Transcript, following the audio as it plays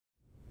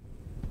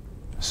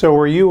So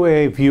were you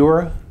a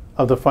viewer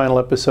of the final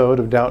episode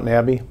of Downton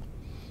Abbey?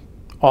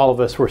 All of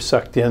us were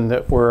sucked in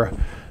that were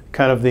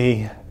kind of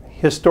the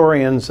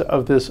historians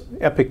of this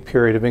epic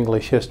period of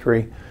English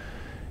history.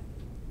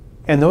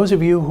 And those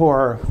of you who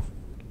are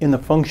in the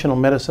functional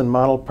medicine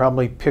model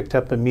probably picked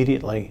up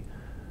immediately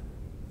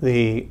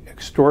the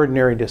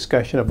extraordinary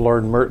discussion of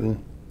Lord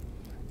Merton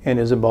and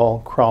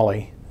Isabel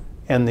Crawley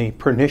and the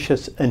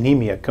pernicious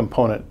anemia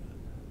component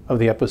of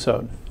the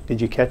episode. Did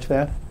you catch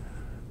that?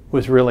 It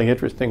was really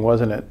interesting,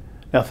 wasn't it?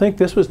 Now think,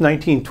 this was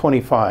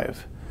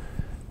 1925.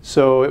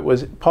 So it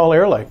was Paul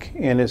Ehrlich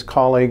and his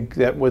colleague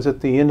that was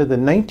at the end of the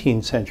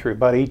 19th century,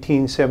 about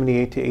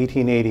 1878 to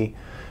 1880,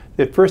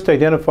 that first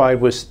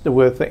identified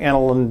with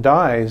aniline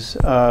dyes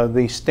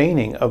the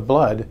staining of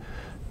blood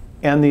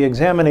and the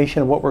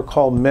examination of what were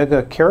called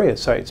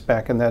megakaryocytes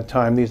back in that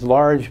time. These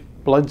large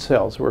blood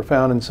cells were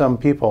found in some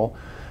people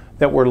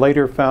that were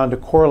later found to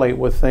correlate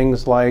with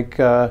things like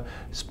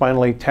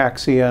spinal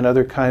ataxia and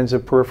other kinds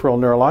of peripheral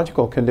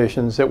neurological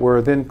conditions that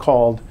were then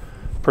called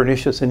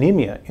pernicious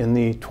anemia in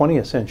the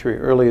 20th century,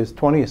 earliest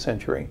 20th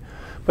century.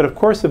 But of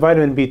course the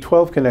vitamin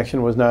B12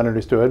 connection was not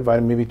understood.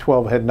 Vitamin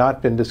B12 had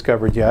not been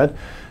discovered yet.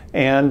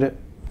 And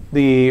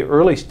the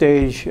early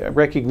stage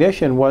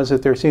recognition was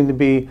that there seemed to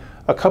be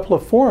a couple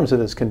of forms of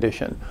this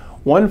condition.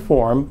 One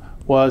form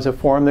was a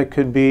form that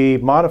could be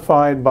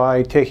modified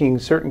by taking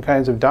certain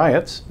kinds of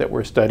diets that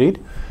were studied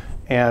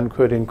and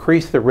could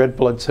increase the red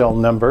blood cell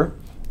number.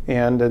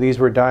 And these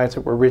were diets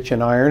that were rich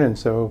in iron, and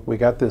so we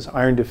got this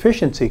iron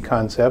deficiency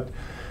concept.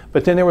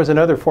 But then there was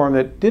another form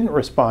that didn't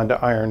respond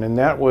to iron, and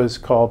that was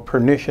called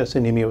pernicious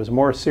anemia. It was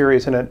more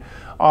serious, and it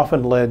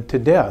often led to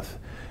death.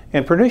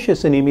 And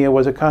pernicious anemia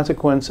was a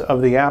consequence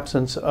of the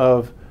absence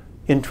of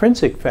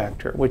intrinsic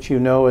factor, which you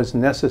know is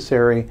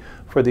necessary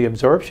for the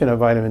absorption of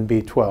vitamin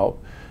B12.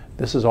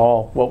 This is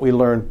all what we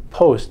learned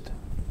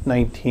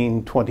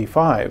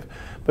post-1925.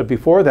 But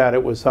before that,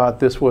 it was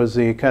thought this was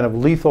the kind of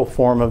lethal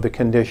form of the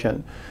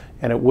condition,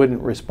 and it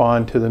wouldn't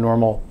respond to the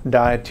normal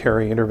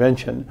dietary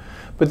intervention.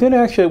 But then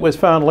actually it was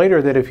found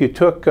later that if you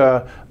took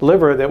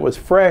liver that was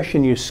fresh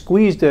and you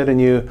squeezed it and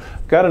you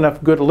got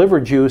enough good liver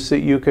juice,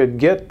 that you could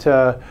get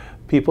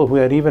people who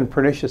had even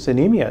pernicious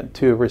anemia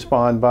to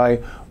respond by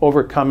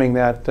overcoming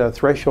that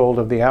threshold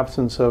of the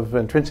absence of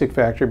intrinsic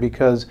factor,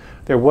 because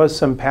there was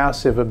some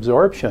passive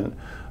absorption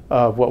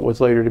of what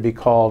was later to be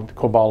called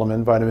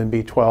cobalamin, vitamin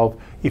B12,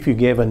 if you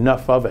gave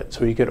enough of it.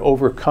 So you could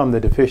overcome the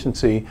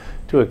deficiency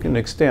to an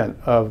extent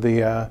of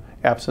the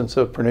absence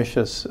of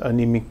pernicious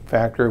anemic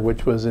factor,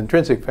 which was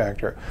intrinsic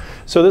factor.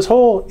 So this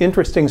whole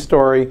interesting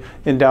story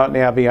in Downton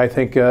Abbey, I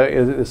think,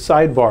 is a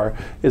sidebar,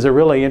 is a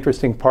really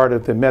interesting part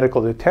of the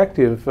medical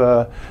detective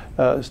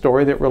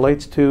story that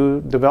relates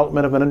to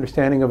development of an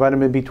understanding of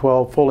vitamin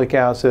B12, folic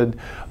acid,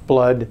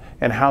 blood,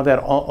 and how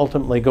that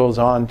ultimately goes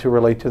on to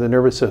relate to the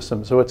nervous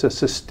system. So it's a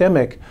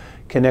systemic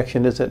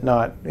connection, is it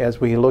not,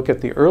 as we look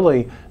at the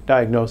early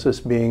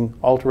diagnosis being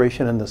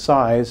alteration in the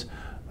size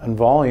and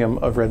volume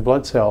of red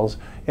blood cells,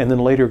 and then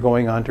later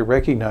going on to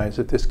recognize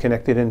that this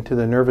connected into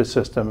the nervous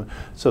system,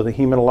 so the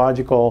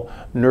hematological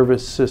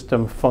nervous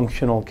system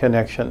functional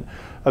connection.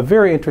 A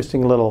very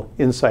interesting little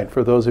insight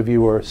for those of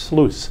you who are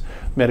sleuths,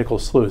 medical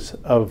sleuths,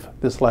 of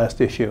this last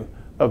issue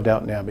of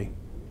Downton Abbey.